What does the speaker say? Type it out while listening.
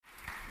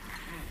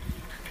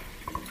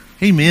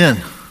Amen.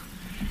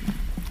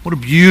 What a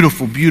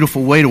beautiful,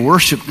 beautiful way to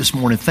worship this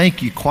morning.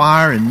 Thank you,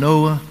 choir and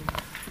Noah,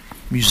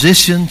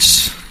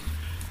 musicians.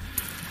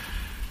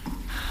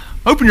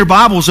 Open your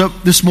Bibles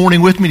up this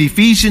morning with me to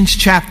Ephesians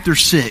chapter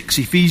 6.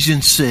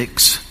 Ephesians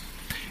 6.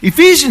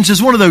 Ephesians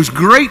is one of those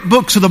great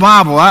books of the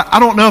Bible. I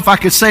don't know if I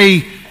could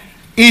say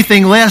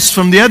anything less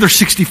from the other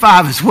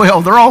 65 as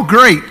well. They're all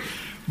great.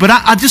 But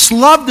I just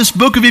love this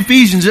book of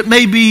Ephesians. It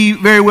may be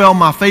very well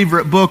my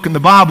favorite book in the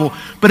Bible,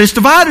 but it's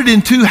divided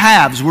in two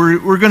halves.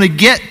 We're going to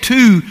get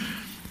to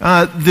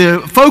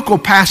the focal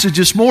passage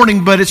this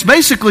morning, but it's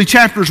basically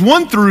chapters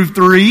 1 through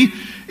 3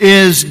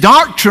 is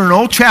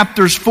doctrinal,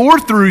 chapters 4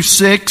 through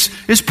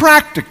 6 is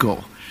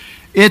practical.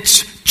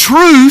 It's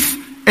truth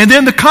and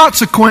then the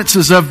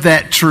consequences of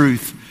that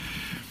truth.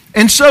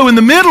 And so in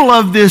the middle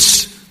of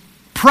this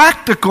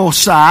practical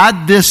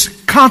side,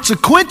 this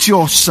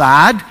consequential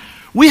side,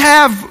 we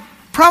have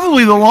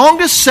probably the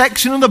longest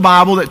section of the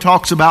Bible that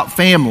talks about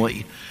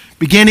family,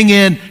 beginning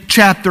in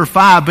chapter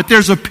 5. But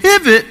there's a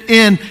pivot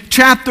in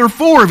chapter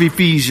 4 of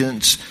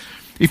Ephesians.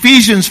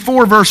 Ephesians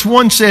 4 verse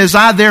 1 says,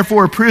 I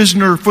therefore, a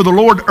prisoner for the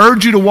Lord,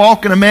 urge you to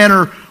walk in a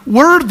manner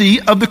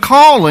worthy of the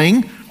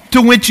calling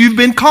to which you've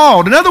been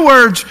called. In other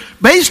words,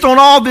 based on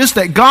all this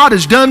that God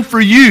has done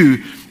for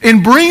you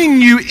in bringing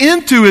you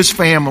into His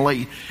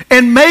family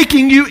and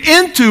making you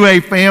into a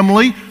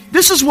family,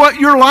 this is what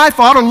your life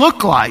ought to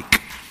look like.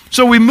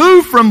 So we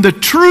move from the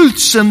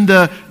truths and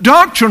the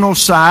doctrinal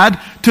side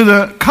to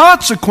the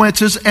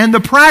consequences and the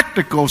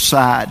practical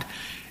side.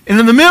 And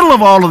in the middle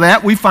of all of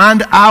that, we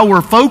find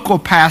our focal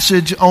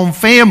passage on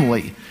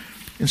family.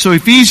 And so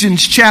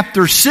Ephesians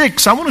chapter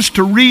 6, I want us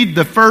to read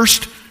the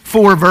first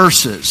 4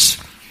 verses.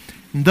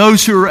 And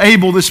those who are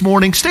able this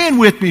morning, stand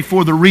with me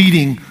for the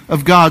reading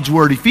of God's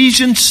Word.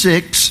 Ephesians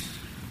 6,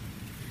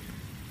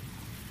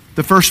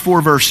 the first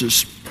 4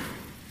 verses.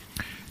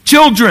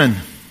 Children,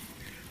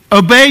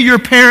 obey your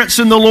parents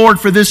in the Lord,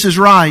 for this is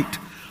right.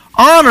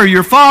 Honor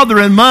your father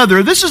and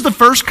mother. This is the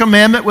first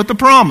commandment with the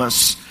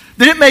promise,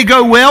 that it may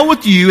go well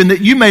with you and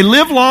that you may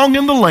live long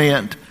in the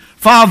land.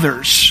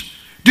 Fathers,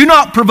 do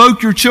not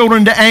provoke your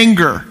children to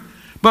anger,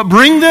 but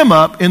bring them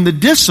up in the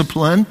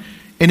discipline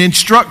and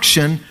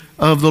instruction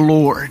of the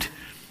Lord.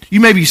 You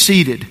may be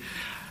seated.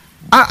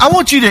 I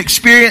want you to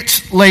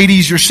experience,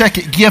 ladies, your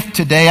second gift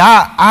today.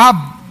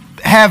 I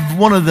have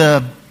one of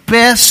the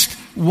best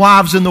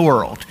wives in the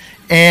world.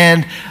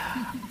 And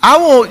I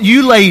want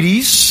you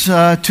ladies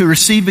to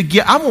receive a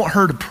gift. I want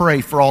her to pray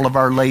for all of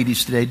our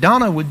ladies today.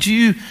 Donna, would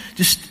you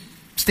just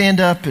stand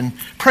up and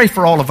pray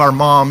for all of our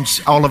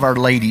moms, all of our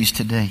ladies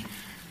today?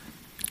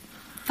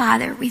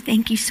 Father, we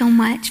thank you so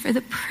much for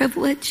the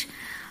privilege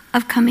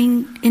of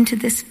coming into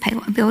this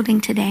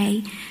building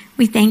today.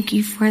 We thank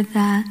you for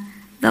the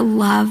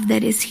love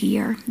that is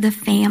here, the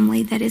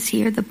family that is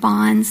here, the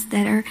bonds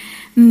that are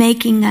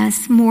making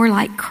us more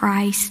like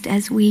Christ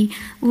as we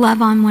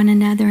love on one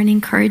another and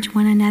encourage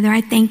one another.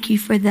 I thank you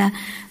for the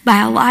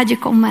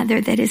biological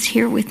mother that is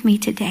here with me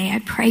today. I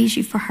praise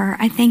you for her.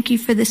 I thank you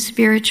for the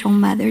spiritual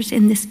mothers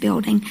in this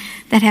building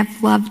that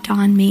have loved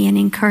on me and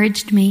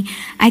encouraged me.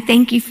 I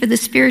thank you for the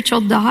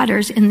spiritual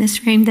daughters in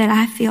this room that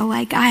I feel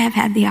like I have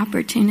had the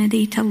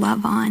opportunity to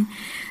love on.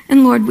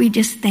 And Lord, we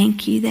just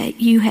thank you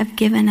that you have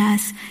given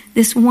us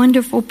this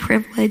wonderful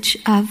privilege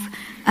of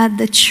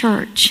the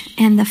church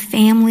and the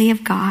family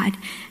of God.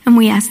 And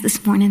we ask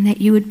this morning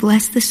that you would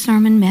bless the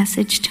sermon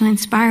message to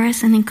inspire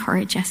us and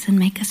encourage us and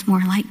make us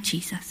more like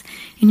Jesus.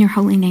 In your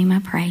holy name I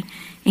pray.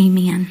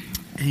 Amen.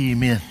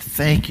 Amen.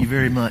 Thank you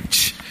very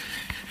much.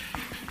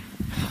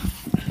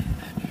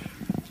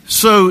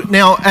 So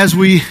now as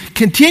we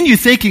continue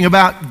thinking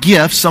about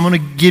gifts, I'm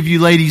going to give you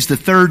ladies the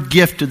third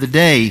gift of the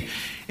day.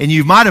 And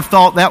you might have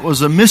thought that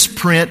was a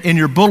misprint in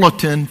your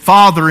bulletin,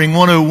 Fathering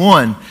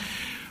 101.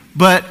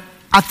 But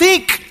I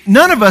think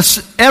none of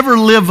us ever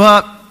live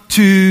up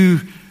to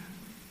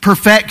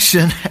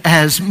perfection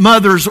as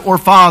mothers or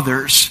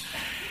fathers.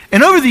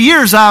 And over the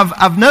years,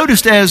 I've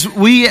noticed as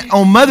we,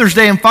 on Mother's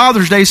Day and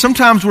Father's Day,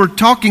 sometimes we're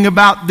talking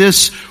about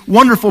this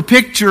wonderful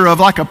picture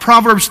of like a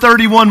Proverbs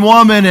 31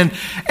 woman,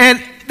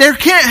 and there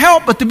can't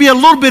help but to be a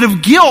little bit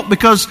of guilt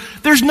because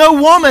there's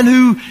no woman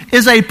who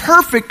is a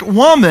perfect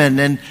woman.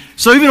 And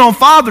so even on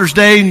Father's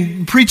Day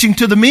and preaching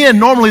to the men,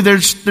 normally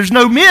there's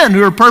no men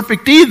who are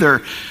perfect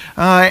either.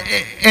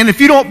 And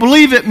if you don't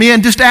believe it,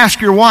 men, just ask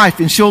your wife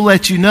and she'll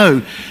let you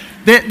know.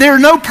 There are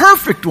no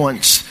perfect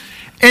ones.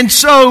 And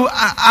so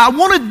I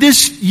wanted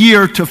this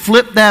year to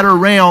flip that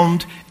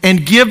around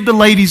and give the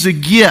ladies a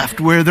gift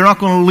where they're not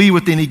going to leave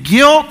with any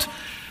guilt.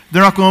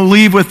 They're not going to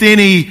leave with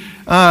any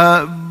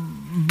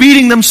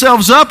beating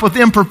themselves up with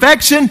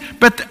imperfection.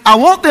 But I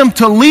want them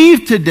to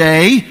leave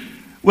today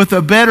with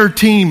a better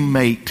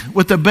teammate,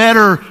 with a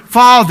better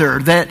father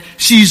that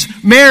she's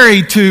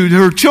married to,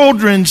 her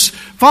children's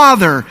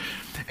father.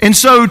 And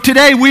so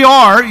today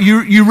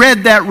you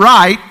read that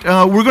right,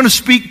 we're going to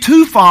speak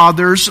to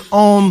fathers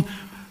on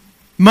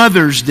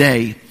Mother's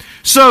Day.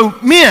 So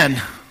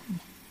men,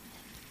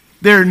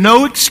 there are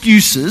no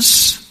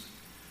excuses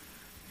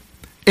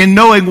in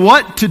knowing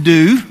what to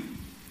do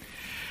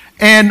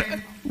and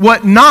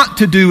what not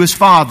to do as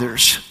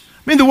fathers.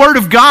 I mean, the Word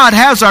of God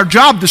has our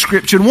job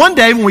description. One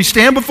day when we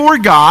stand before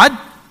God,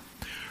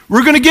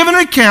 we're going to give an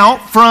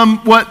account from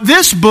what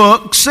this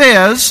book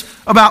says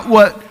about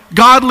what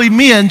godly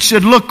men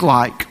should look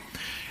like.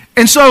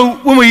 And so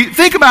when we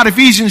think about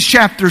Ephesians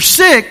chapter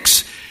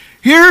 6,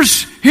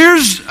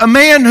 here's a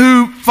man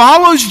who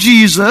follows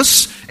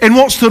Jesus and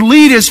wants to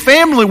lead his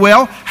family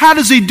well. How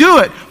does he do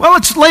it? Well,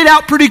 it's laid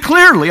out pretty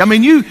clearly. I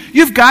mean,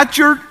 you've got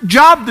your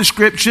job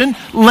description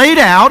laid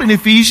out in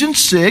Ephesians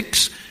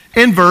 6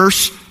 and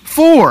verse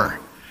 4.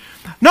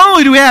 Not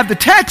only do we have the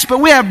text, but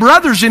we have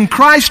brothers in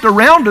Christ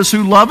around us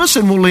who love us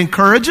and will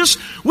encourage us.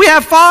 We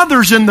have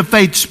fathers in the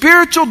faith,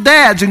 spiritual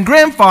dads and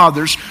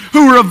grandfathers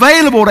who are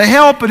available to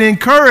help and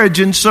encourage.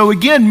 And so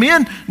again,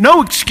 men,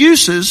 no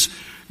excuses.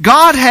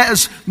 God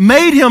has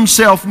made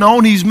himself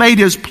known. He's made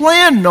his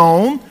plan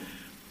known.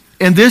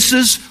 And this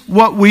is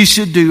what we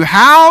should do.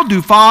 How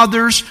do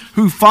fathers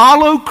who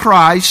follow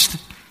Christ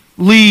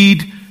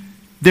lead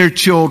their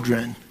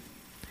children?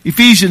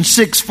 Ephesians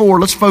 6:4.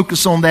 Let's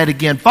focus on that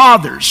again.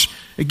 Fathers.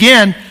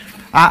 Again,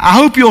 I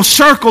hope you'll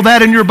circle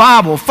that in your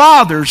Bible.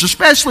 Fathers,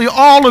 especially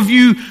all of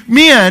you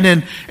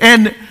men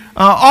and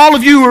all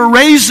of you who are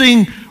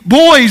raising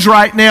boys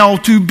right now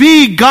to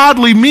be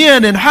godly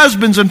men and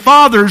husbands and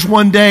fathers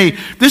one day.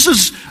 This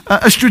is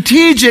a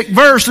strategic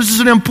verse. This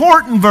is an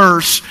important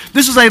verse.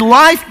 This is a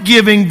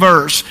life-giving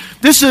verse.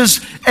 This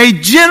is a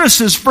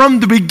Genesis from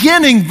the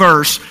beginning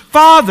verse.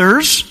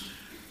 Fathers,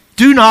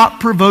 do not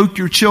provoke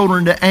your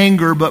children to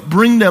anger, but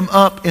bring them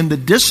up in the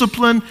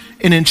discipline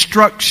and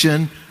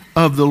instruction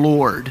of the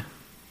Lord.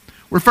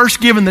 We're first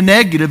given the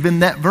negative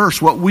in that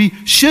verse, what we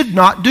should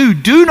not do.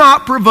 Do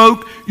not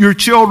provoke your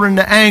children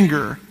to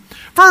anger.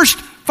 First,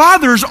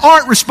 fathers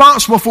aren't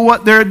responsible for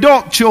what their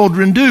adult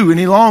children do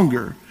any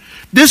longer.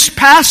 This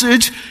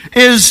passage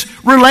is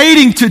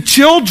relating to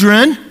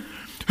children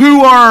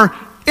who are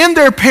in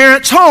their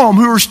parents' home,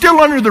 who are still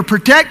under the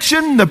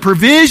protection, the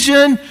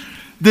provision,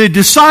 the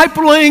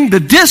discipling, the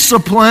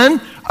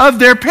discipline of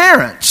their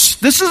parents.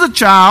 This is a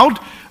child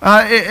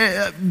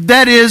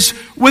that is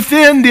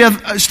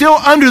still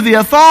under the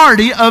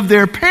authority of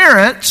their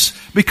parents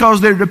because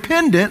they're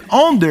dependent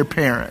on their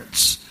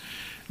parents.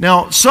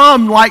 Now,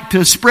 some like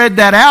to spread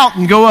that out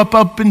and go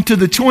up into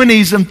the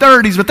 20s and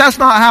 30s, but that's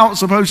not how it's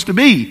supposed to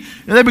be.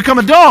 And they become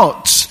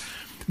adults.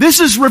 This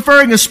is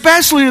referring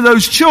especially to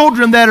those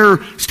children that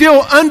are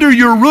still under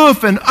your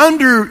roof and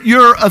under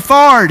your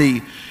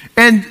authority.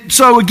 And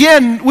so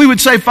again, we would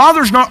say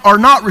fathers are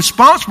not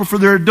responsible for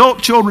their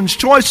adult children's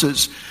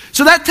choices.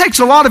 So that takes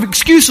a lot of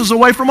excuses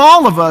away from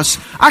all of us.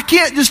 I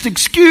can't just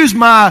excuse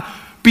my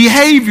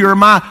behavior,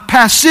 my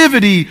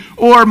passivity,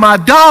 or my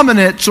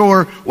dominance,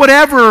 or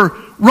whatever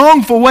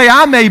wrongful way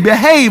I may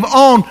behave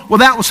on, well,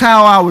 that was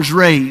how I was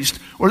raised,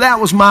 or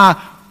that was my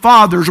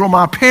father's or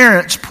my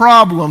parents'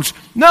 problems.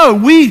 No,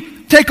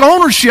 we take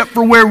ownership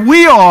for where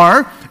we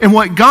are and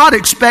what God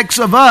expects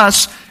of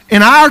us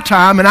in our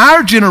time, in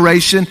our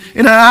generation,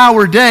 in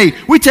our day.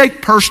 We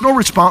take personal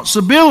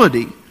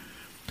responsibility.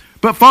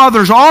 But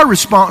fathers are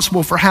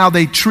responsible for how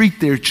they treat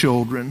their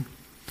children.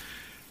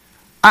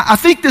 I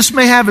think this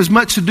may have as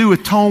much to do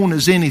with tone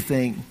as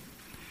anything.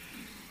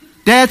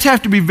 Dads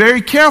have to be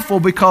very careful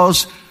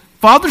because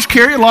fathers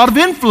carry a lot of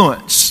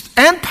influence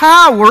and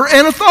power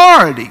and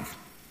authority.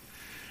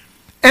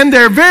 And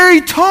their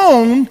very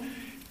tone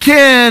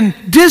can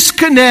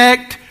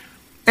disconnect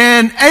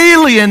and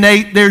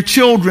alienate their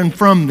children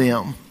from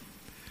them.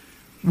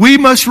 We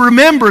must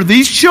remember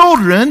these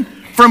children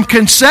from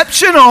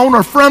conception on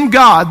are from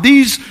God.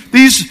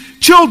 These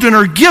children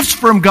are gifts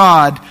from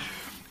God.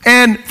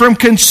 And from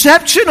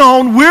conception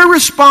on, we're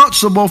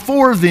responsible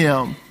for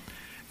them.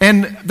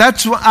 And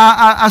that's what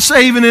I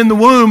say even in the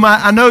womb.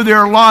 I know there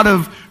are a lot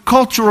of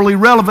culturally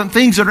relevant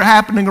things that are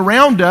happening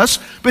around us.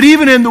 But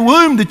even in the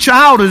womb, the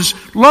child is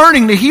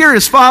learning to hear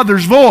his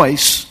father's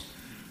voice.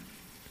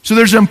 So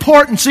there's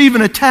importance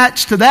even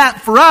attached to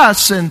that for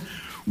us. And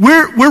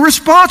we're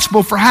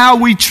responsible for how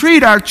we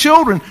treat our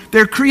children.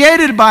 They're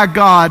created by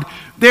God.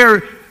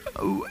 They're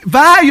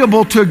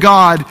valuable to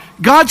God.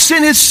 God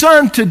sent His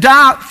Son to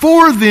die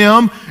for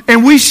them,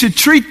 and we should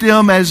treat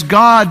them as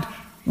God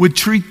would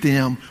treat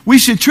them. We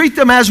should treat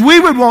them as we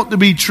would want to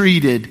be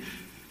treated.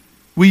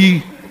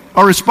 We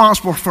are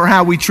responsible for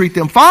how we treat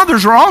them.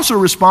 Fathers are also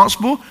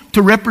responsible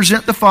to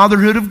represent the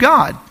fatherhood of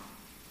God.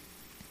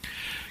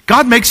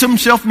 God makes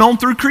Himself known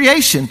through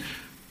creation.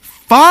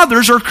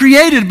 Fathers are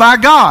created by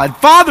God.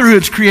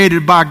 Fatherhood's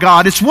created by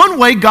God. It's one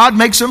way God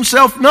makes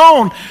Himself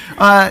known.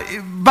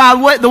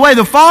 By the way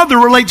the father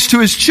relates to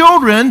his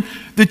children,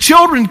 the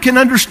children can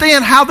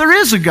understand how there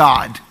is a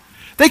God.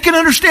 They can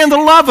understand the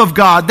love of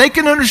God. They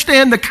can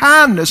understand the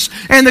kindness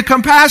and the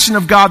compassion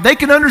of God. They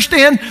can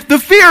understand the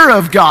fear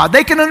of God.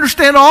 They can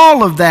understand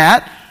all of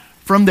that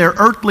from their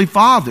earthly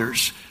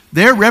fathers.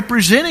 They're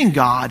representing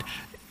God.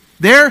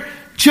 Their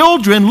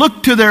children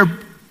look to their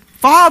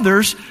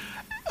fathers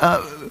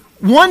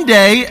one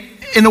day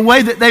in a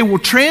way that they will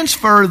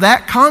transfer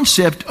that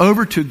concept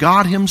over to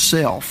God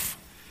Himself.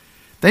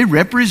 They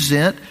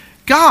represent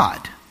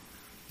God.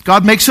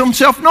 God makes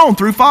himself known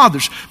through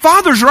fathers.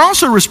 Fathers are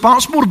also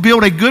responsible to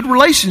build a good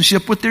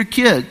relationship with their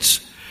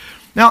kids.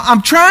 Now,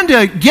 I'm trying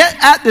to get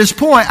at this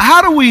point.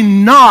 How do we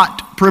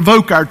not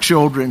provoke our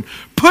children,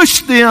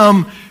 push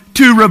them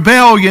to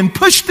rebellion,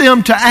 push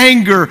them to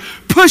anger,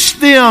 push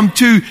them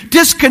to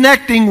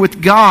disconnecting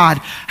with God?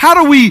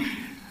 How do we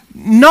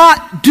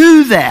not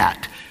do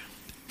that?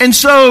 And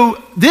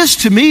so this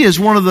to me is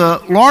one of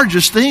the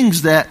largest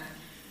things that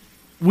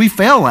we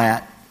fail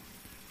at.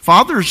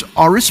 Fathers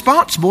are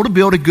responsible to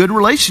build a good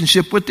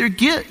relationship with their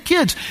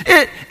kids.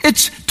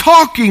 It's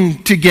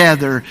talking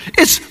together.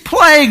 It's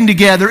playing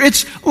together.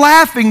 It's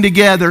laughing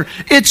together.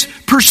 It's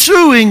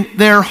pursuing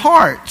their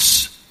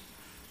hearts.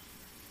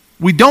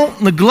 We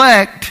don't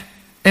neglect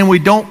and we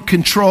don't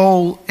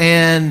control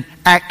and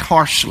act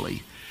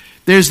harshly.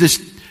 There's this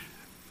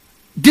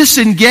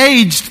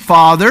disengaged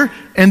father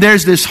and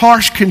there's this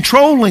harsh,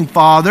 controlling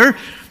father.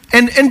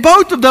 And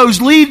both of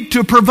those lead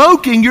to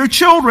provoking your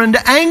children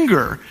to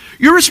anger.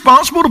 You're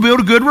responsible to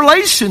build a good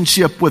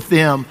relationship with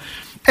them.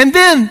 And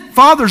then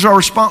fathers are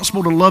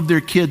responsible to love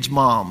their kids'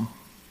 mom.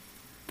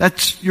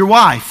 That's your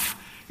wife.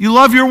 You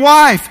love your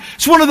wife.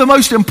 It's one of the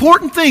most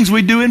important things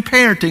we do in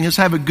parenting is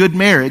have a good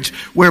marriage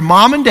where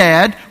mom and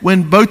dad,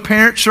 when both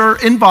parents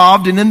are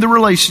involved and in the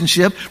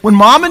relationship, when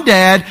mom and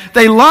dad,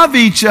 they love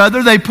each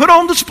other, they put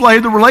on display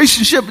the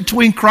relationship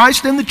between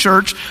Christ and the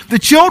church. The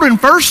children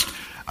first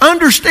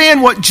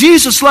understand what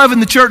Jesus' love in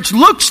the church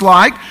looks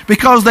like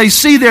because they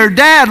see their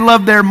dad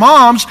love their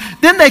moms.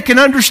 Then they can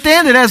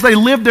understand it as they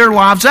live their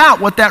lives out,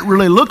 what that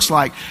really looks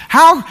like.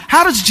 How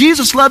does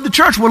Jesus love the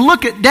church? Well,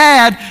 look at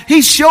dad.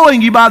 He's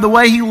showing you by the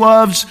way he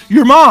loves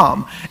your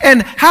mom.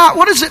 And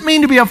what does it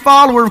mean to be a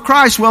follower of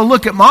Christ? Well,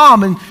 look at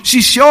mom, and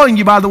she's showing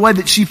you by the way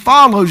that she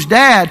follows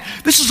dad.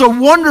 This is a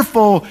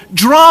wonderful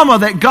drama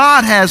that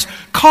God has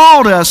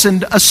called us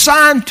and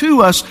assigned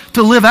to us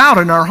to live out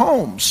in our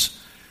homes.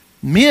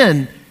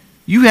 Men,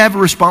 you have a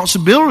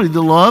responsibility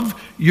to love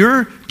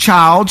your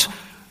child's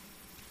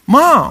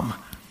mom.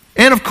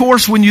 And of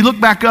course, when you look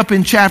back up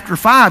in chapter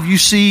 5, you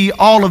see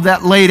all of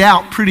that laid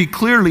out pretty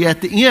clearly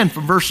at the end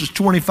from verses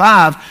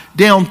 25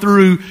 down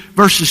through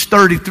verses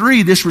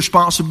 33, this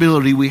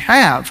responsibility we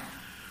have.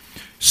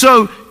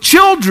 So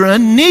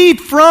children need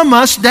from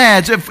us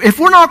dads, if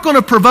we're not going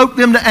to provoke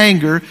them to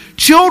anger,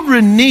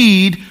 children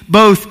need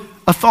both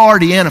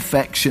authority and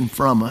affection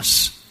from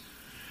us.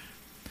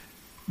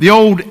 The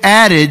old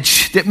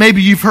adage that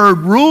maybe you've heard,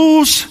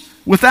 rules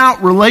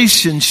without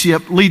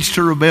relationship leads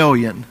to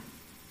rebellion.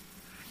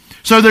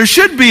 So there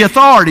should be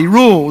authority,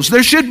 rules.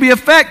 There should be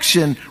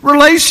affection,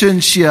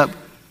 relationship.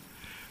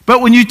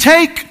 But when you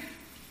take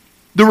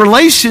the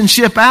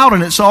relationship out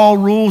and it's all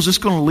rules, it's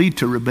going to lead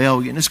to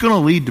rebellion. It's going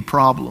to lead to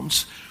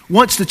problems.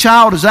 Once the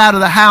child is out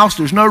of the house,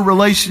 there's no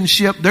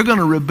relationship, they're going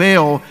to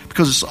rebel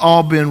because it's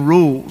all been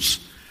rules.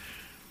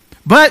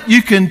 But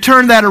you can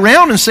turn that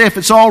around and say if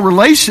it's all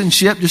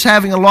relationship, just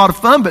having a lot of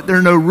fun, but there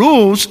are no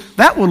rules,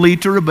 that will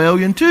lead to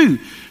rebellion too.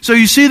 So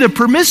you see the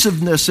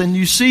permissiveness and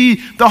you see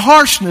the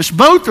harshness.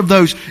 Both of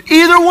those,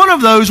 either one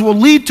of those will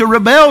lead to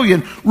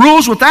rebellion.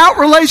 Rules without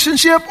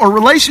relationship or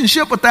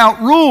relationship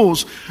without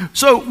rules.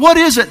 So what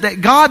is it that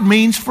God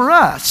means for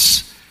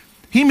us?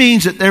 He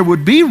means that there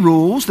would be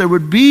rules, there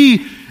would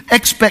be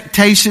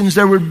expectations,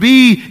 there would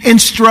be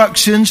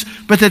instructions,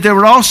 but that there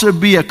would also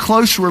be a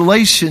close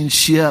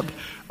relationship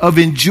of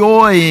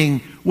enjoying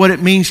what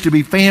it means to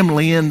be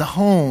family in the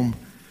home.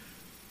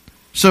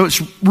 So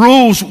it's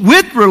rules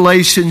with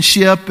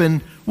relationship,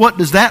 and what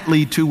does that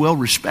lead to? Well,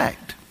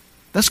 respect.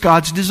 That's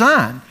God's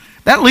design.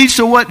 That leads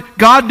to what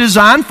God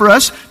designed for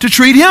us to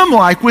treat Him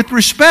like, with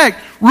respect.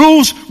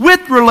 Rules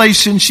with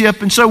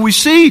relationship. And so we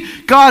see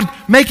God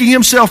making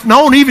Himself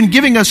known, even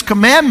giving us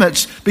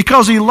commandments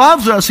because He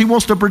loves us. He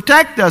wants to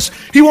protect us.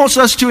 He wants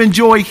us to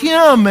enjoy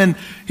Him and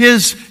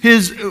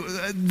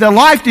the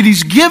life that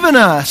He's given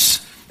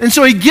us. And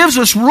so He gives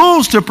us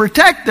rules to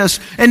protect us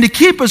and to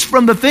keep us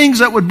from the things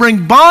that would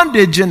bring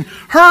bondage and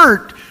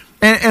hurt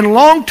and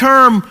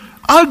long-term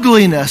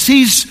ugliness.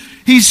 He's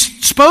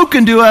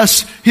spoken to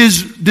us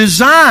His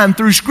design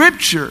through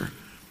Scripture.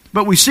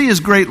 But we see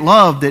His great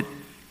love that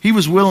He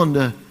was willing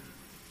to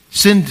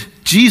send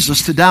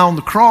Jesus to die on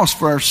the cross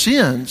for our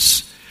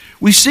sins.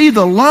 We see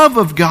the love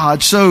of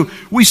God. So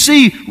we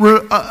see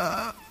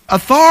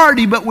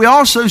authority, but we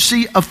also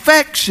see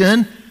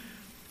affection,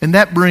 and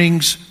that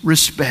brings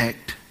respect.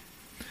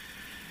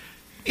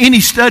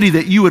 Any study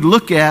that you would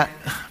look at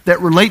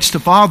that relates to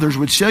fathers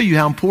would show you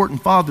how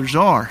important fathers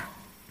are.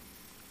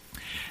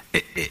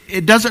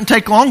 It doesn't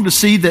take long to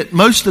see that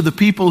most of the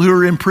people who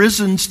are in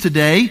prisons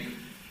today,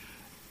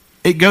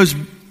 most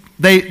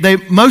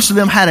of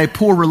them had a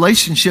poor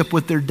relationship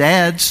with their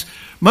dads.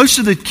 Most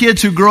of the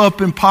kids who grow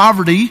up in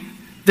poverty,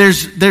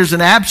 there's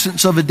an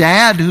absence of a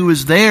dad who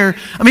is there.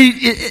 I mean,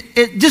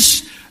 it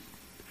just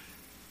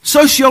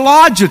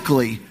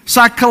sociologically,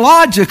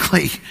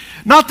 psychologically,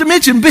 not to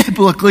mention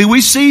biblically,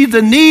 we see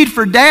the need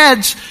for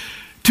dads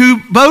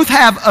to both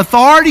have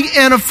authority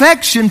and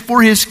affection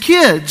for his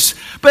kids.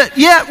 But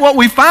yet what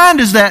we find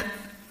is that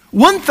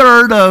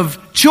 1/3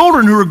 of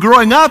children who are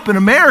growing up in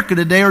America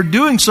today are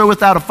doing so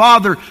without a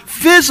father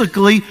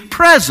physically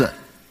present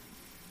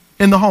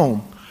in the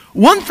home.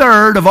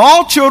 1/3 of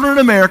all children in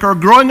America are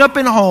growing up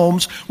in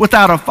homes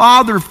without a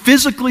father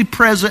physically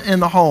present in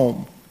the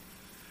home.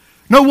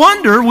 No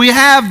wonder we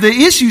have the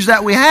issues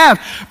that we have.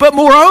 But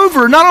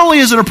moreover, not only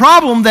is it a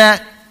problem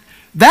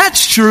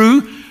that's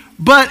true,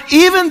 but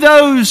even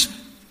those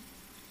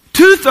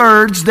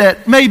 2/3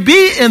 that may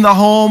be in the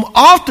home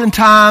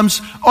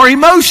oftentimes are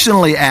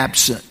emotionally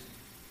absent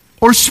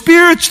or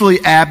spiritually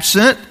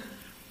absent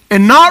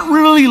and not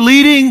really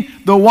leading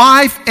the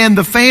wife and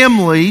the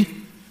family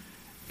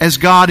as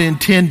God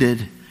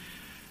intended.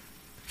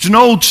 It's an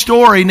old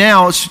story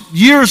now. It's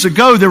years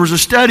ago, there was a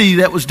study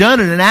that was done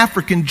in an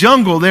African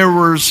jungle. There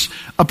was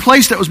a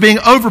place that was being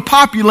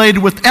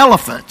overpopulated with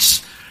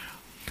elephants.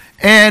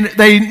 And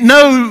they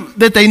know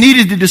that they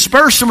needed to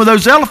disperse some of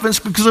those elephants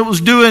because it was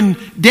doing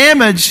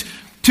damage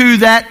to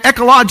that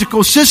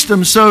ecological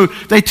system. So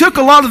they took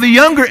a lot of the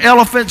younger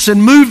elephants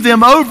and moved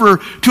them over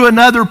to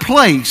another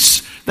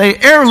place. They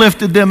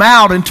airlifted them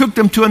out and took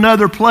them to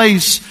another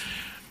place.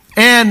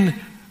 And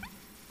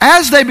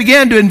as they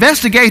began to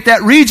investigate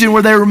that region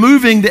where they were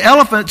moving the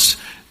elephants,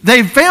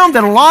 they found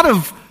that a lot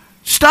of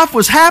stuff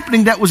was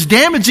happening that was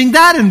damaging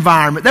that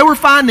environment. They were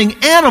finding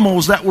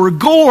animals that were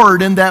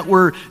gored and that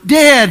were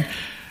dead.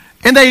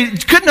 And they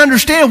couldn't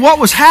understand what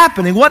was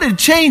happening, what had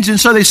changed. And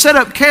so they set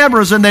up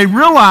cameras and they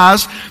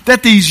realized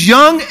that these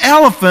young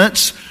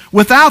elephants,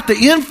 without the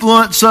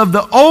influence of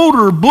the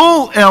older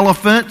bull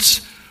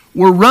elephants,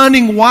 were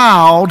running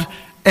wild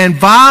and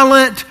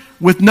violent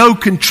with no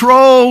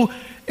control,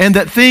 and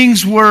that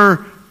things were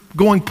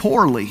going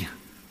poorly.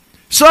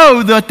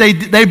 So that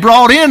they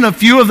brought in a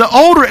few of the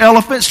older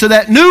elephants to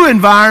that new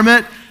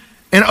environment,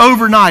 and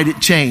overnight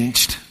it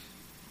changed.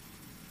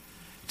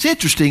 It's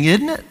interesting,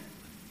 isn't it?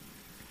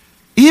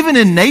 Even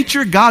in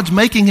nature, God's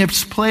making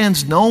His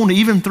plans known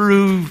even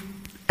through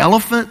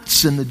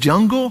elephants in the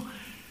jungle.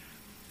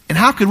 And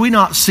how could we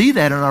not see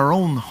that in our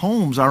own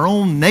homes, our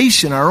own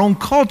nation, our own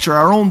culture,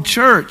 our own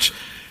church?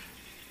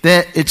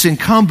 That it's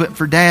incumbent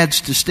for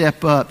dads to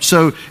step up.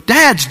 So,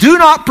 dads, do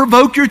not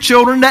provoke your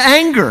children to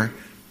anger.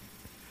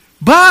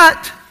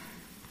 But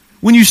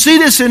when you see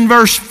this in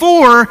verse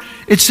 4,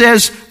 it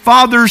says,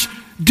 fathers,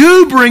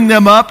 do bring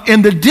them up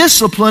in the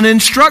discipline and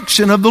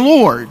instruction of the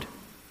Lord.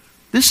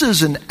 This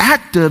is an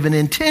active and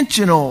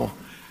intentional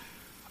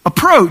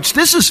approach.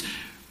 This is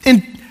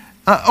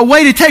a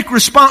way to take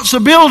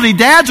responsibility.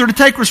 Dads are to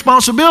take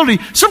responsibility.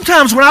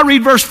 Sometimes when I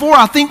read verse 4,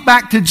 I think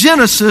back to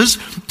Genesis,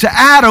 to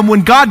Adam,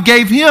 when God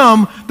gave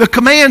him the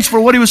commands for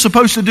what he was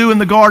supposed to do in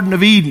the Garden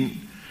of Eden.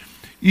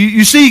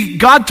 You see,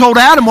 God told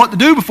Adam what to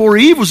do before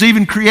Eve was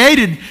even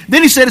created.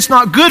 Then He said, it's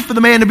not good for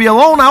the man to be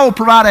alone. I will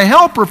provide a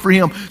helper for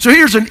him. So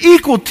here's an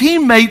equal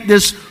teammate,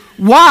 this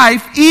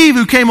wife, Eve,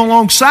 who came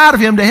alongside of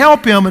him to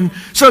help him. And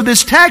so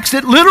this text,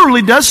 it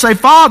literally does say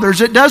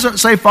fathers. It doesn't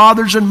say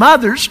fathers and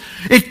mothers.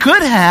 It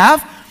could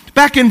have.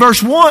 Back in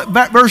verse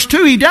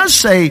 2, he does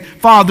say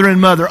father and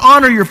mother.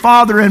 Honor your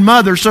father and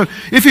mother. So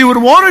if he would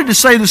have wanted to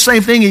say the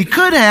same thing, he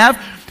could have.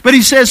 But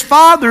he says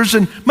fathers,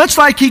 and much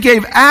like he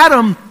gave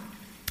Adam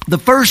the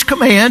first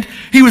command,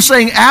 he was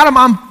saying, Adam,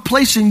 I'm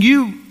placing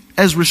you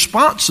as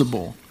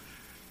responsible.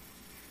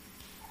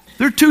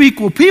 They're two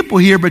equal people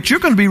here, but you're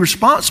going to be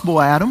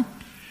responsible, Adam.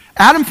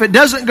 Adam, if it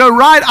doesn't go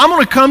right, I'm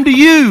going to come to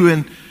you.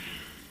 And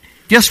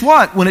guess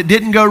what? When it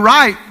didn't go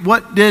right,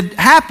 what did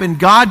happen?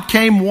 God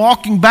came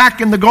walking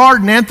back in the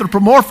garden,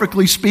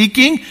 anthropomorphically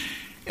speaking,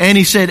 and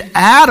He said,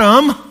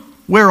 Adam,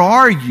 where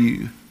are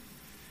you?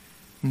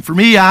 And for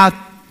me, I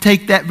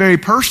take that very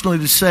personally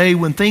to say,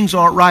 when things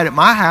aren't right at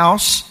my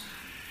house,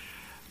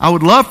 I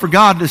would love for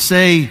God to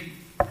say,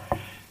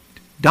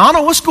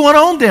 Donna, what's going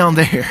on down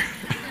there?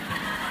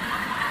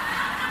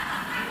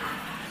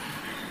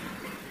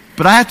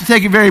 But I have to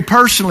take it very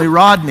personally.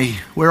 Rodney,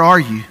 where are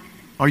you?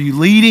 Are you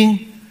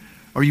leading?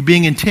 Are you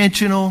being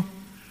intentional?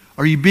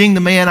 Are you being the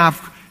man I've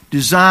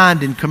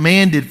designed and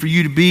commanded for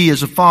you to be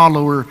as a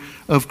follower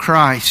of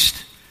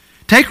Christ?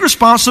 Take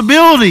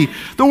responsibility.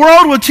 The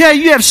world will tell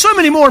you have so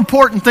many more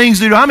important things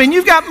to do. I mean,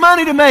 you've got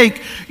money to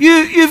make.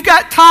 You've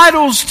got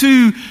titles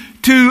to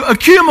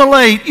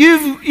accumulate.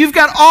 You've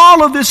got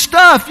all of this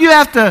stuff. You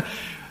have to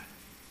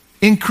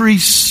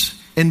increase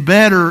and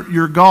better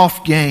your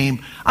golf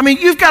game. I mean,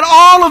 you've got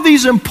all of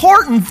these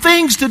important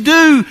things to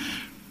do.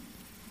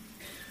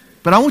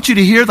 But I want you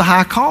to hear the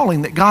high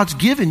calling that God's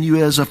given you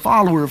as a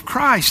follower of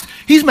Christ.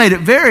 He's made it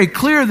very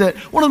clear that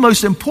one of the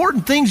most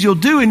important things you'll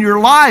do in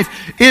your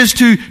life is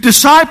to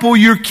disciple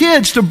your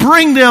kids, to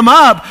bring them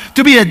up,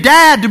 to be a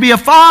dad, to be a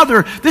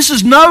father. This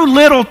is no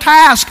little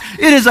task.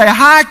 It is a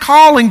high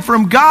calling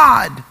from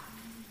God.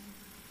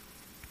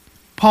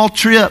 Paul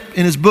Tripp,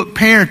 in his book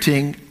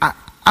Parenting,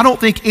 I don't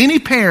think any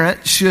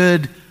parent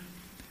should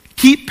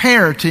keep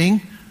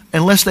parenting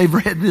unless they've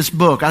read this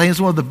book. I think it's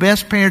one of the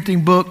best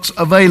parenting books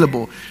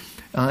available.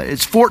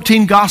 It's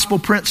 14 gospel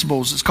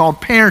principles. It's called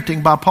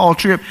Parenting by Paul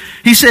Tripp.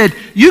 He said,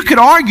 you could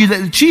argue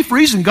that the chief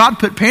reason God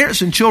put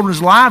parents in children's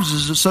lives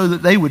is so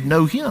that they would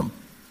know Him.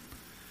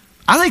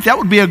 I think that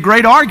would be a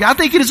great argument. I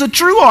think it is a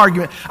true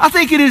argument. I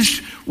think it is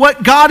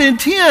what God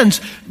intends,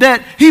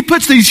 that He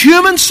puts these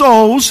human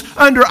souls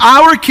under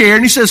our care,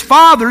 and He says,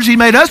 fathers, He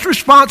made us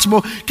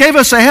responsible, gave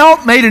us a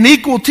helpmate, an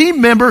equal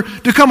team member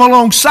to come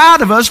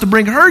alongside of us to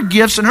bring her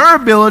gifts and her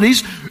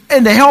abilities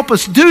and to help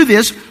us do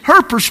this,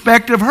 her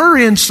perspective, her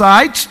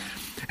insights.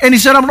 And He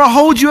said, I'm going to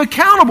hold you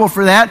accountable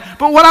for that.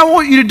 But what I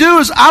want you to do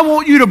is I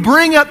want you to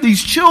bring up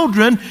these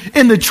children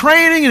in the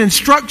training and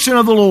instruction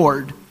of the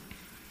Lord.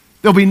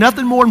 There'll be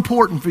nothing more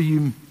important for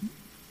you.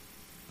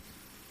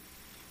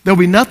 There'll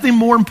be nothing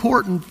more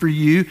important for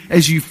you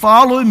as you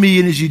follow me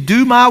and as you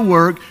do my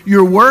work.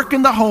 Your work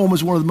in the home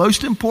is one of the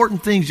most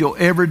important things you'll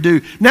ever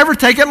do. Never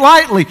take it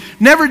lightly.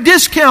 Never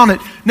discount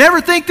it. Never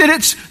think that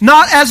it's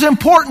not as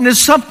important as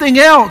something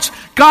else.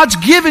 God's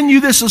given you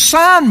this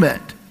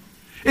assignment.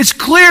 It's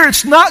clear.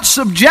 It's not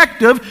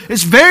subjective.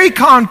 It's very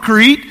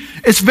concrete.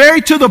 It's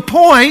very to the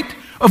point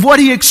of what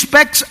He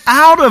expects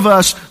out of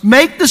us.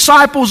 Make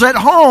disciples at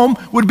home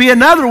would be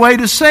another way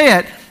to say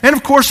it. And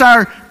of course,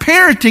 our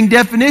parenting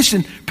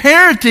definition.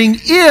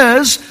 Parenting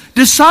is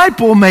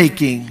disciple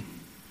making.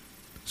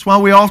 That's why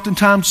we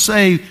oftentimes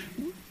say,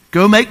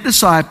 go make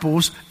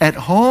disciples at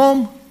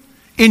home,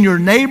 in your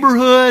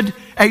neighborhood,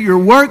 at your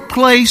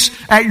workplace,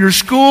 at your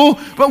school,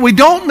 but we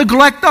don't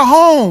neglect the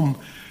home.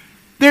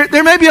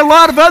 There may be a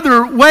lot of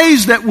other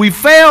ways that we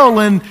fail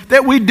and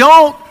that we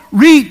don't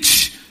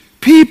reach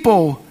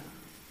people.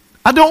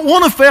 I don't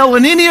want to fail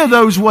in any of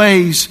those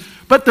ways.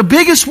 But the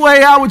biggest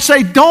way I would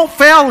say don't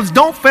fail is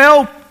don't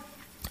fail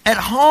at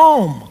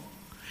home.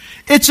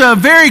 It's a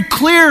very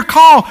clear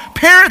call.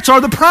 Parents are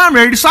the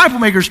primary disciple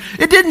makers.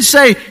 It didn't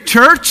say,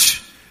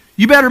 church,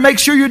 you better make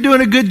sure you're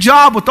doing a good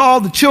job with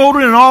all the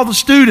children and all the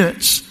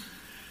students.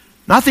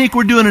 And I think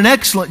we're doing an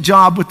excellent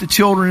job with the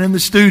children and the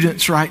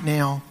students right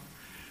now.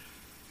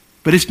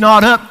 But it's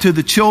not up to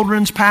the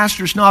children's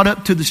pastor. It's not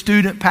up to the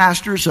student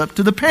pastor. It's up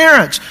to the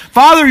parents.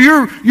 Father,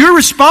 you're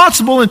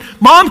responsible, and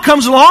mom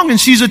comes along and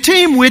she's a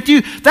team with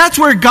you. That's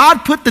where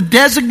God put the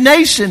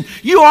designation.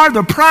 You are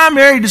the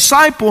primary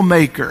disciple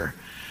maker.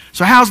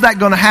 So how's that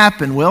going to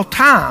happen? Well,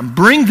 time.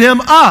 Bring them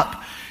up.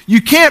 You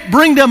can't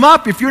bring them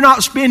up if you're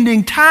not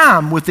spending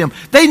time with them.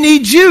 They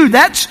need you.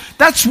 That's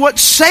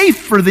what's safe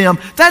for them.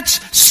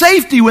 That's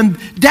safety when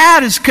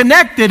dad is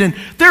connected and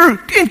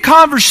they're in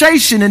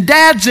conversation and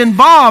dad's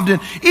involved. And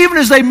even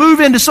as they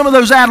move into some of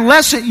those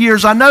adolescent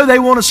years, I know they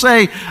want to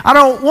say, I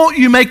don't want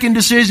you making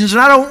decisions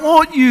and I don't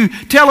want you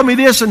telling me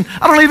this and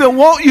I don't even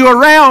want you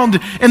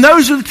around. And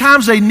those are the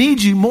times they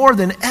need you more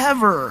than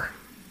ever.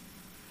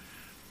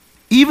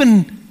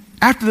 Even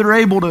after they're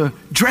able to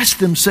dress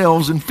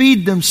themselves and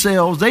feed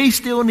themselves, they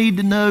still need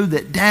to know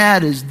that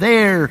dad is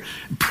there,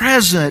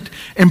 present,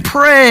 and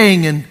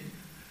praying and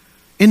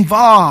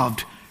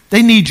involved.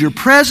 They need your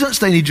presence.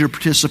 They need your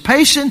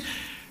participation.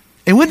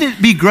 And wouldn't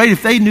it be great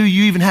if they knew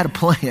you even had a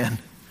plan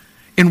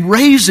in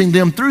raising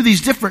them through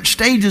these different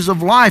stages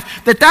of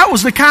life, that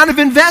was the kind of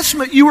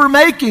investment you were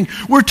making.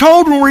 We're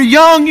told when we're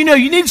young, you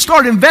need to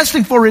start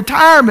investing for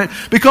retirement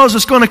because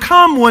it's going to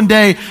come one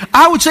day.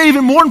 I would say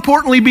even more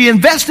importantly, be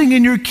investing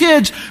in your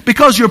kids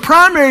because your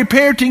primary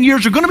parenting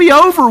years are going to be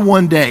over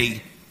one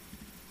day.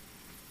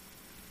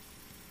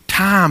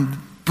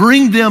 Time.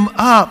 Bring them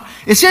up.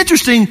 It's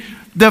interesting,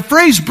 the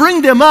phrase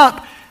bring them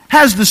up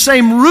has the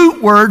same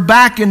root word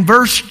back in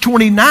verse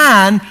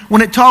 29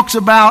 when it talks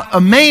about a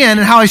man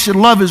and how he should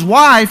love his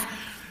wife.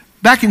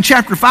 Back in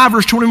chapter 5,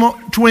 verse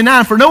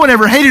 29, for no one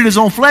ever hated his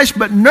own flesh,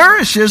 but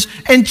nourishes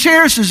and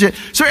cherishes it.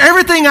 So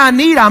everything I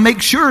need, I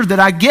make sure that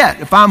I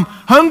get. If I'm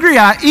hungry,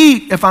 I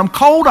eat. If I'm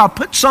cold, I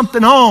put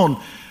something on.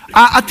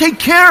 I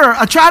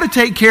try to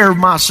take care of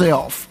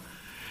myself.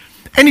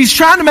 And he's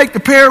trying to make the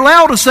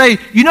parallel to say,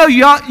 you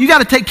got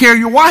to take care of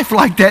your wife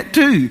like that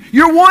too.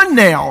 You're one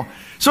now.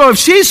 So if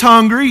she's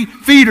hungry,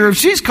 feed her. If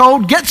she's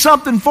cold, get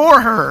something for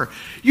her.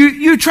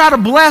 You try to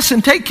bless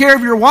and take care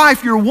of your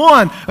wife. You're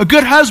one. A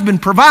good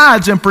husband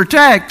provides and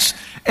protects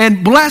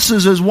and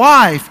blesses his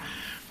wife.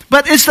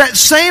 But it's that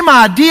same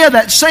idea,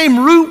 that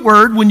same root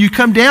word when you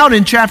come down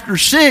in chapter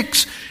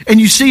 6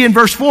 and you see in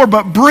verse 4,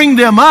 but bring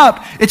them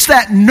up. It's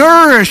that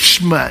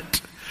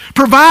nourishment.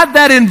 Provide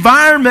that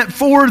environment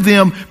for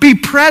them. Be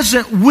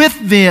present with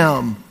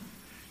them.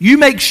 You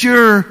make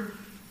sure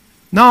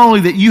not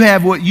only that you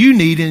have what you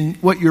need and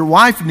what your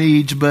wife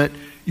needs, but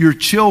your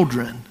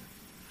children.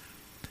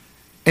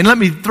 And let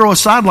me throw a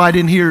sidelight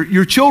in here.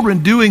 Your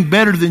children doing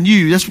better than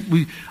you.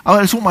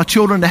 I just want my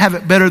children to have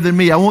it better than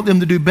me. I want them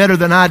to do better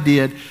than I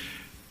did.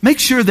 Make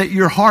sure that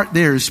your heart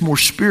there is more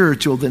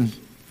spiritual than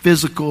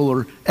physical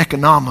or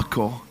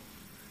economical.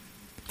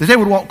 That they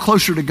would walk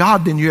closer to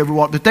God than you ever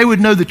walked. That they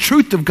would know the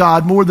truth of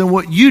God more than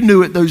what you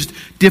knew at those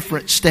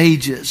different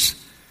stages.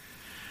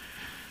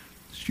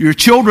 Your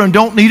children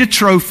don't need a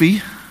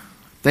trophy.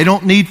 They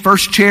don't need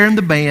first chair in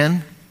the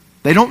band.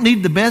 They don't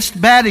need the best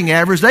batting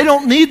average. They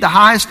don't need the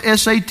highest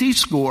SAT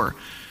score.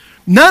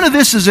 None of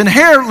this is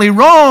inherently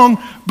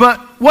wrong, but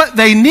what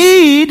they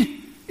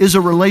need is a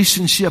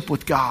relationship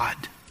with God.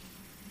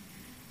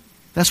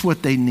 That's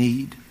what they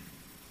need.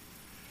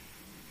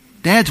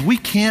 Dads, we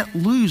can't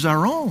lose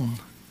our own.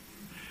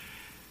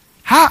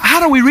 How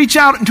do we reach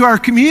out into our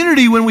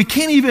community when we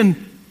can't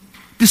even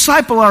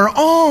disciple our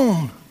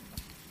own?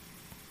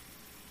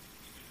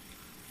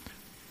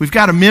 We've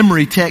got a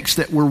memory text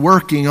that we're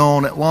working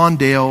on at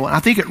Lawndale. I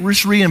think it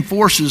just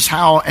reinforces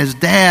how, as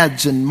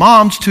dads and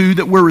moms too,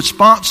 that we're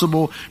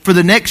responsible for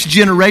the next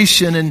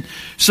generation. And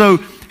so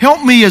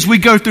help me as we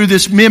go through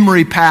this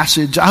memory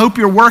passage. I hope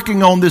you're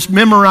working on this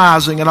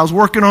memorizing. And I was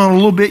working on it a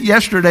little bit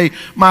yesterday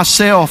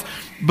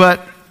myself.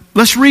 But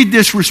let's read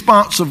this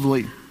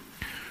responsively.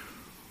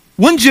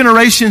 One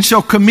generation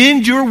shall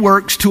commend your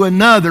works to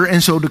another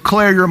and shall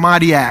declare your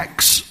mighty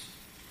acts.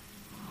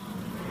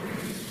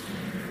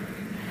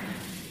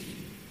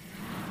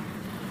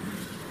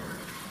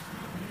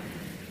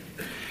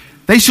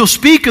 They shall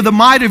speak of the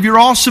might of your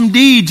awesome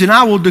deeds, and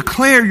I will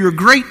declare your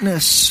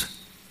greatness.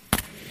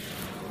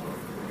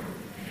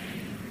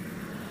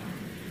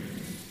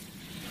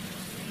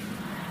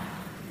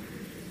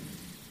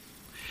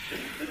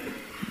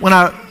 When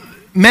I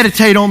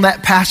meditate on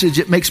that passage,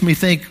 it makes me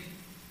think,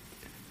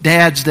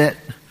 dads, that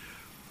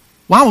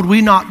why would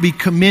we not be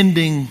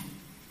commending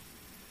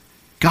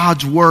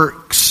God's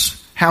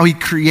works, how He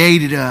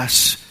created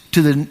us,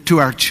 to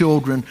our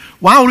children?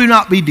 Why would we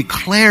not be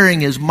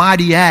declaring His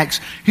mighty acts?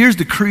 Here's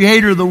the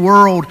Creator of the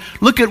world.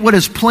 Look at what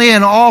His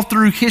plan all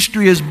through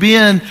history has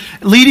been,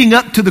 leading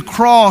up to the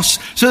cross,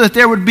 so that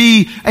there would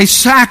be a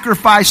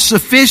sacrifice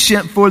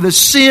sufficient for the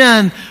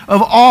sin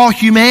of all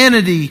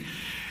humanity.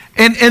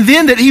 And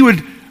then that He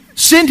would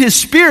send His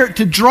Spirit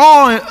to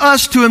draw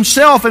us to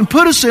Himself and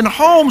put us in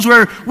homes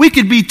where we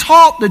could be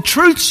taught the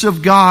truths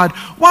of God.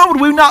 Why would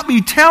we not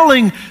be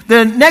telling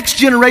the next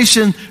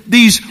generation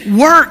these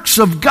works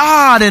of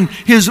God and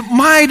His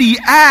mighty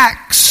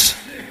acts?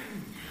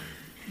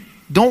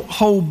 Don't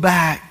hold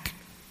back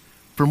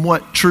from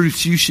what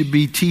truths you should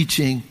be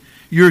teaching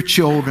your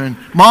children.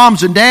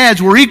 Moms and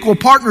dads, we're equal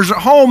partners at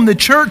home. The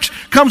church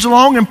comes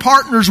along and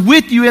partners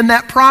with you in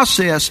that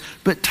process.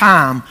 But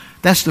time,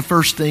 that's the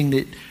first thing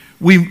that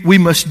we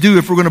must do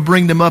if we're going to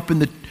bring them up in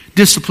the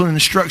discipline and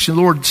instruction of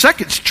the Lord.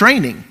 Second's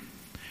training.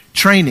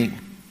 Training.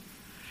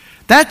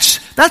 That's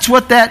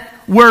what that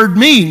word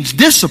means.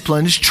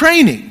 Discipline is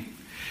training.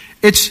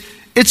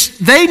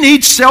 They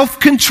need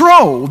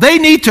self-control. They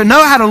need to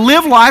know how to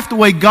live life the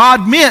way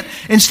God meant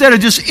instead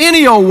of just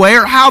any old way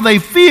or how they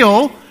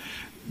feel.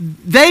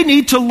 They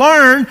need to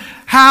learn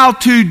how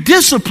to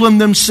discipline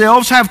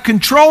themselves, have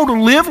control to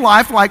live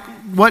life like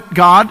what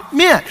God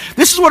meant.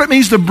 This is what it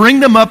means to bring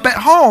them up at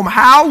home.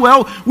 How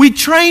well we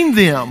train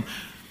them.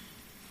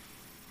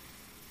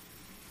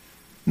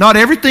 Not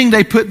everything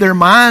they put their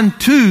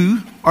mind to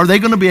are they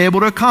going to be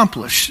able to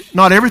accomplish.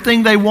 Not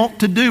everything they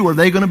want to do are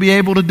they going to be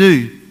able to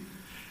do.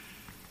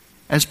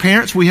 As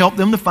parents, we help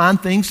them to find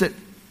things that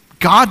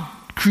God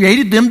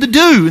created them to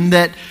do and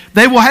that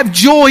they will have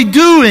joy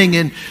doing,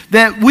 and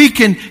that we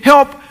can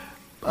help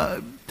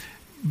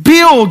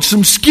build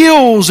some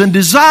skills and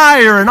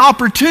desire and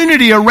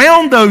opportunity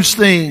around those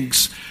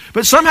things.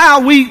 But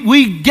somehow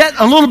we get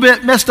a little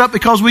bit messed up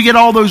because we get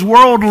all those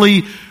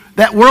worldly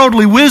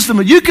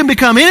wisdom. You can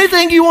become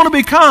anything you want to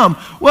become.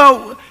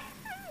 Well,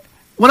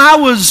 when I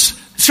was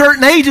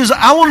certain ages,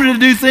 I wanted to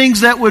do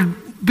things that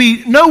would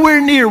be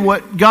nowhere near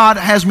what God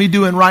has me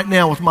doing right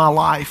now with my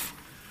life.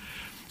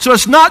 So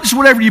it's not just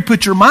whatever you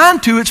put your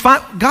mind to. It's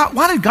fine. God,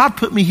 why did God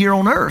put me here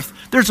on earth?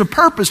 There's a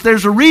purpose.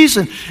 There's a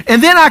reason.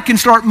 And then I can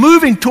start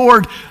moving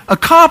toward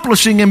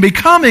accomplishing and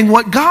becoming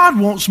what God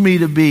wants me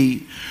to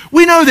be.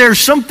 We know there's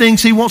some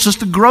things He wants us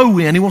to grow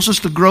in. He wants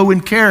us to grow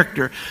in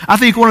character. I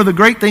think one of the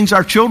great things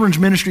our children's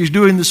ministry is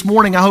doing this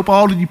morning, I hope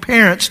all of you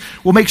parents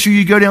will make sure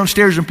you go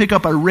downstairs and pick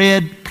up a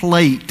red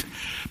plate.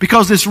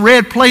 Because this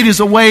red plate is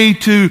a way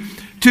to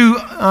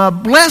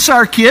bless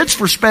our kids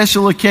for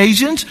special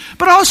occasions,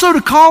 but also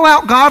to call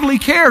out godly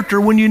character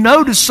when you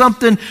notice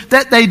something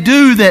that they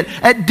do that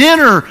at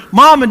dinner,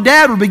 mom and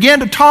dad will begin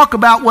to talk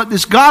about what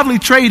this godly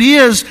trait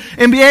is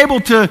and be able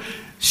to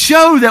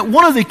show that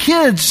one of the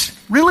kids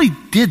really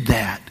did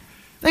that.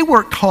 They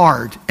worked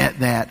hard at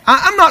that.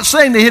 I'm not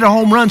saying they hit a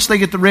home run so they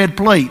get the red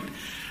plate.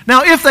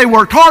 Now, if they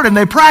worked hard and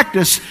they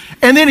practiced,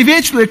 and then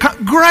eventually,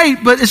 great,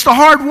 but it's the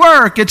hard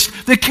work.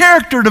 It's the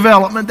character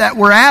development that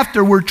we're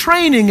after. We're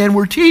training and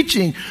we're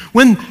teaching.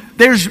 When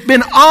there's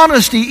been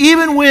honesty,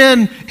 even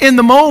when in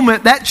the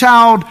moment that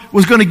child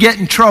was going to get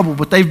in trouble,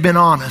 but they've been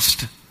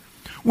honest.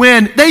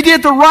 When they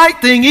did the right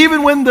thing,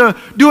 even when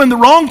doing the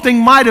wrong thing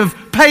might have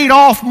paid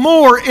off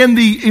more in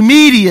the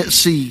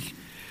immediacy.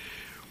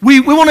 We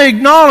want to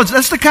acknowledge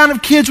that's the kind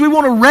of kids we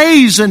want to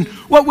raise and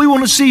what we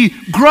want to see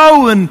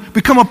grow and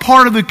become a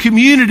part of the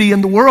community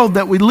and the world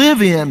that we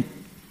live in.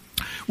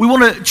 We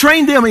want to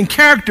train them in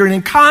character and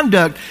in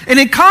conduct and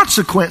in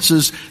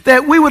consequences,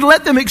 that we would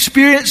let them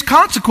experience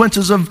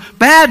consequences of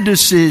bad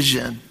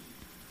decision.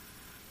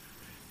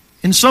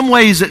 In some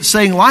ways, it's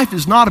saying life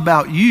is not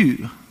about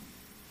you.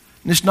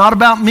 And it's not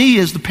about me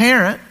as the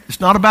parent. It's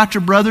not about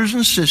your brothers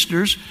and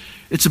sisters.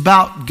 It's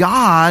about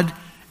God.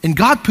 And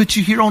God put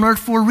you here on earth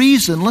for a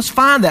reason. Let's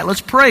find that.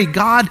 Let's pray.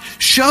 God,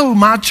 show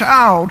my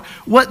child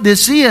what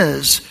this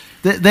is.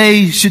 that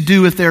they should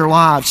do with their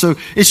lives. So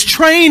it's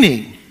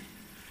training.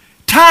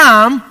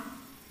 Time,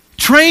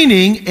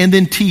 training, and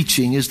then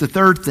teaching is the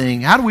third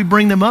thing. How do we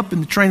bring them up in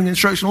the training and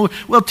instruction?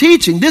 Well,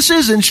 teaching. This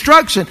is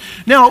instruction.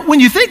 Now, when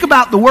you think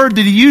about the word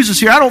that he uses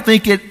here, I don't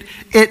think it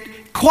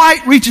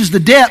quite reaches the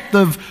depth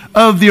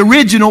of the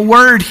original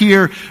word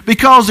here,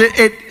 because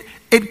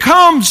it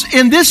comes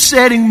in this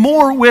setting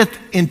more with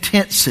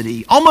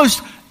intensity,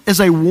 almost as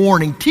a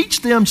warning.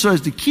 Teach them so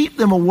as to keep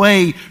them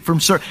away from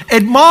certain.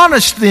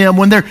 Admonish them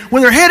when they're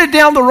headed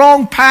down the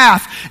wrong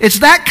path. It's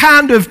that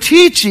kind of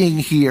teaching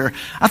here.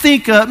 I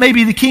think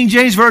maybe the King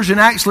James Version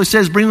actually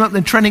says bring them up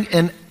in training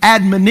and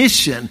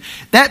admonition.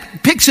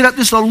 That picks it up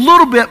just a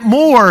little bit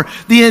more,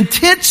 the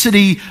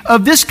intensity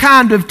of this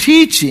kind of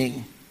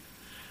teaching.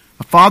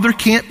 A father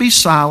can't be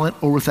silent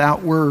or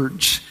without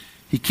words.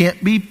 He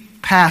can't be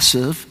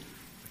passive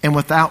and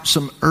without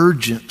some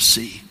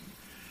urgency.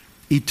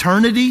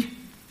 Eternity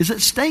is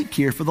at stake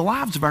here for the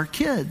lives of our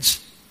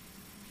kids.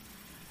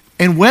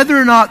 And whether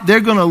or not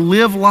they're going to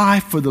live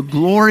life for the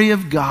glory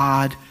of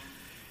God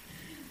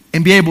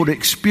and be able to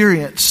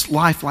experience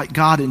life like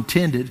God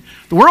intended.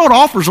 The world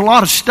offers a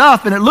lot of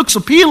stuff and it looks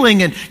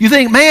appealing and you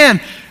think,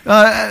 man,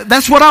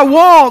 that's what I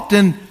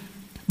want.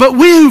 But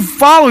we who've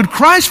followed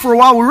Christ for a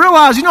while, we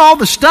realize, all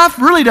the stuff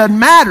really doesn't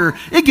matter.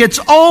 It gets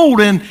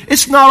old and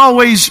it's not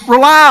always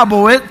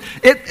reliable.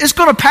 It's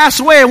going to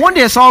pass away and one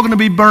day it's all going to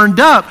be burned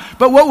up.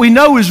 But what we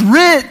know is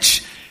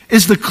rich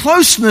is the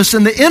closeness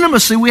and the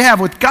intimacy we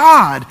have with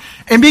God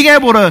and being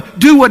able to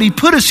do what He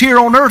put us here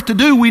on earth to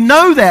do. We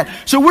know that.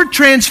 So we're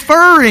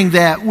transferring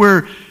that.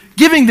 We're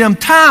giving them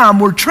time.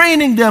 We're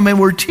training them and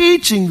we're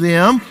teaching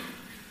them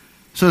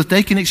so that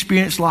they can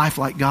experience life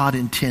like God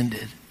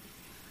intended.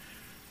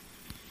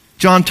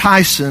 John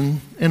Tyson,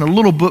 in a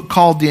little book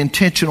called The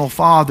Intentional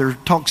Father,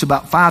 talks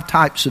about 5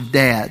 types of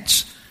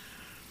dads.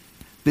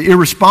 The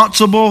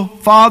irresponsible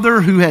father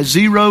who has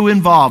zero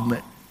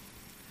involvement,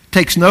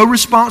 takes no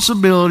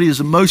responsibility, is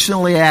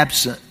emotionally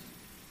absent.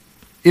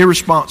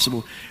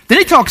 Irresponsible. Then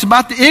he talks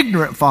about the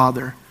ignorant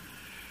father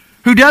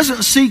who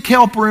doesn't seek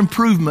help or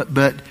improvement,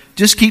 but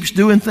just keeps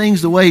doing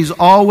things the way he's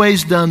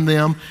always done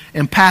them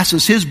and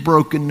passes his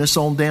brokenness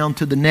on down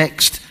to the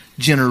next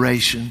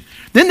generation.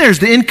 Then there's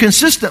the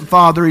inconsistent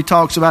father he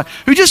talks about,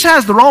 who just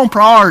has the wrong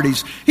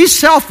priorities. He's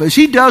selfish.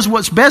 He does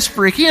what's best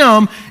for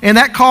him, and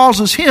that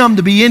causes him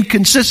to be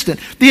inconsistent.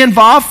 The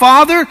involved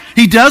father,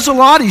 he does a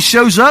lot. He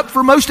shows up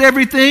for most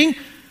everything,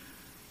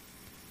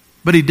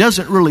 but he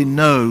doesn't really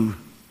know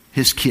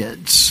his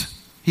kids.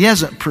 He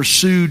hasn't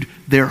pursued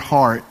their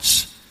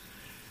hearts.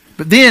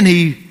 But then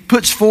he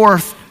puts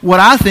forth what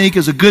I think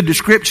is a good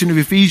description of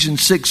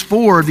Ephesians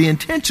 6:4, the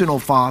intentional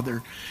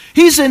father.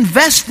 He's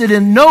invested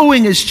in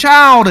knowing his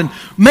child and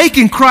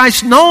making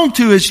Christ known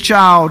to his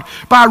child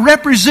by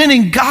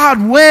representing God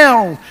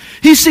well.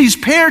 He sees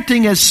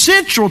parenting as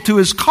central to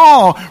his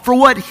call for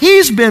what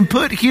he's been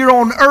put here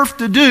on earth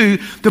to do,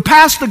 to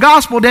pass the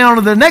gospel down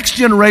to the next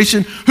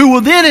generation, who will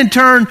then in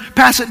turn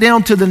pass it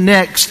down to the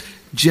next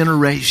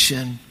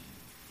generation.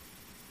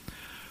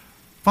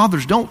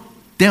 Fathers, don't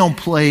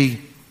downplay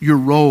your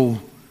role.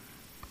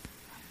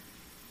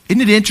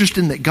 Isn't it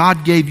interesting that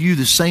God gave you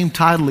the same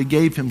title He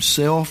gave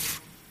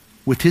Himself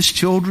with His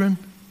children?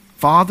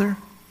 Father.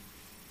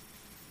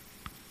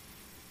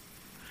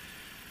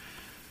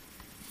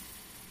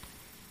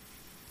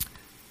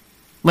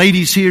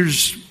 Ladies,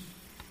 here's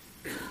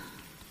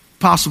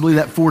possibly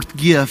that fourth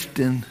gift.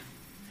 And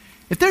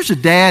if there's a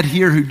dad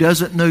here who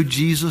doesn't know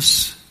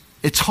Jesus,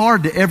 it's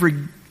hard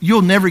to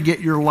you'll never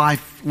get your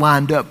life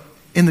lined up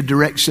in the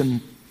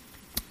direction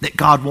that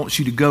God wants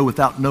you to go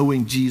without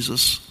knowing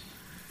Jesus.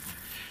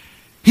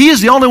 He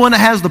is the only one that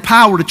has the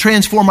power to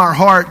transform our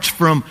hearts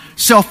from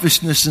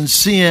selfishness and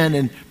sin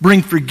and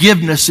bring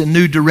forgiveness and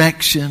new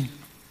direction.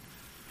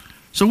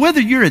 So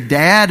whether you're a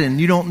dad and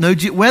you don't know,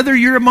 whether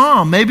you're a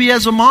mom, maybe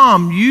as a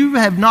mom you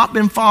have not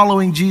been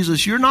following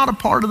Jesus, you're not a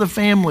part of the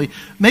family.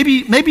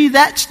 Maybe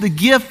that's the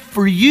gift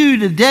for you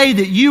today,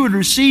 that you would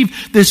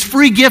receive this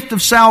free gift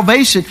of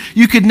salvation.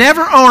 You could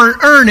never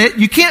earn it.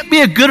 You can't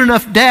be a good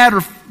enough dad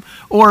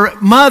or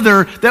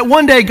mother that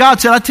one day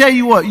God said, I tell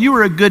you what, you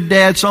were a good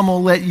dad, so I'm going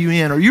to let you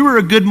in. Or you were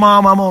a good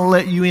mom, I'm going to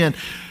let you in.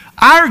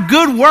 Our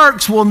good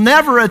works will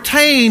never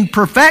attain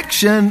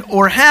perfection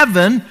or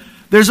heaven.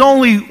 There's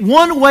only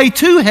one way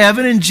to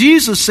heaven, and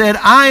Jesus said,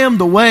 I am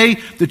the way,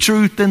 the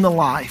truth, and the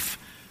life.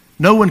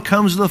 No one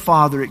comes to the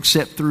Father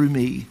except through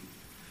me.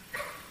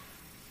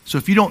 So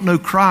if you don't know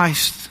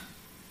Christ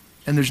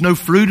and there's no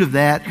fruit of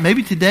that,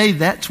 maybe today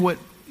that's what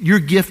your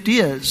gift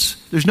is.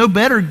 There's no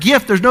better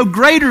gift, there's no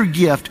greater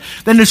gift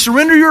than to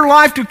surrender your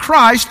life to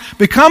Christ,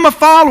 become a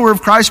follower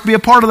of Christ, be a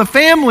part of the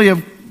family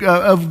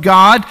of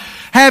God,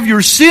 have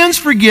your sins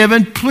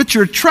forgiven, put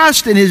your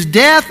trust in His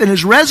death and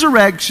His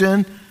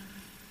resurrection,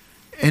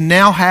 and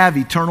now have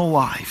eternal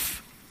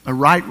life, a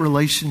right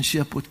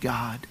relationship with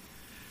God.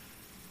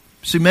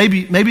 See,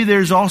 maybe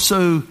there's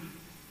also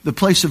the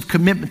place of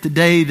commitment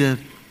today to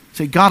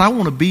say, God, I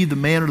want to be the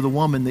man or the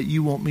woman that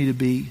you want me to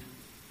be.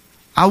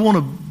 I want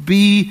to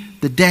be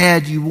the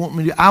dad you want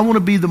me to. I want to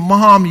be the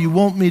mom you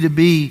want me to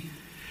be.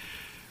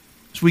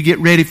 As we get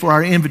ready for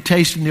our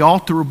invitation, the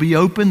altar will be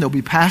open. There'll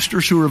be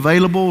pastors who are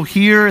available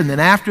here, and then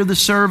after the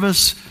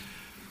service,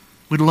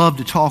 we'd love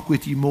to talk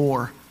with you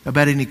more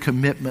about any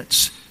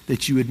commitments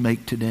that you would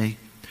make today.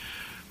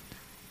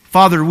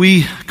 Father,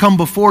 we come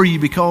before you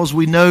because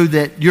we know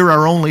that you're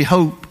our only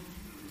hope.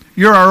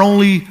 You're our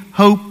only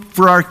hope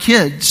for our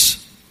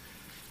kids.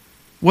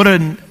 What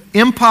an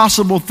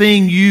impossible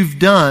thing you've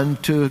done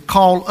to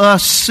call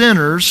us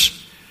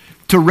sinners,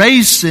 to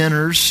raise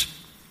sinners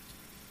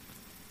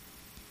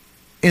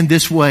in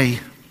this way.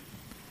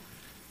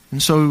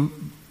 And so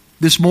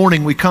this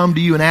morning we come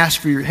to you and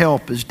ask for your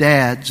help as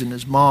dads and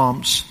as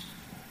moms.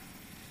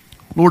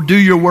 Lord, do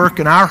your work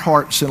in our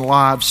hearts and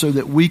lives so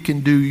that we can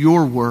do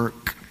your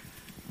work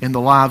in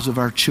the lives of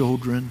our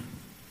children.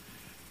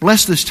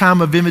 Bless this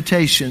time of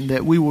invitation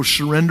that we will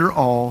surrender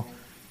all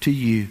to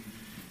you.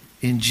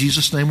 In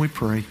Jesus' name we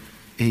pray.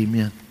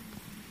 Amen.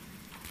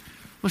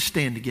 Let's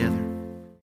stand together.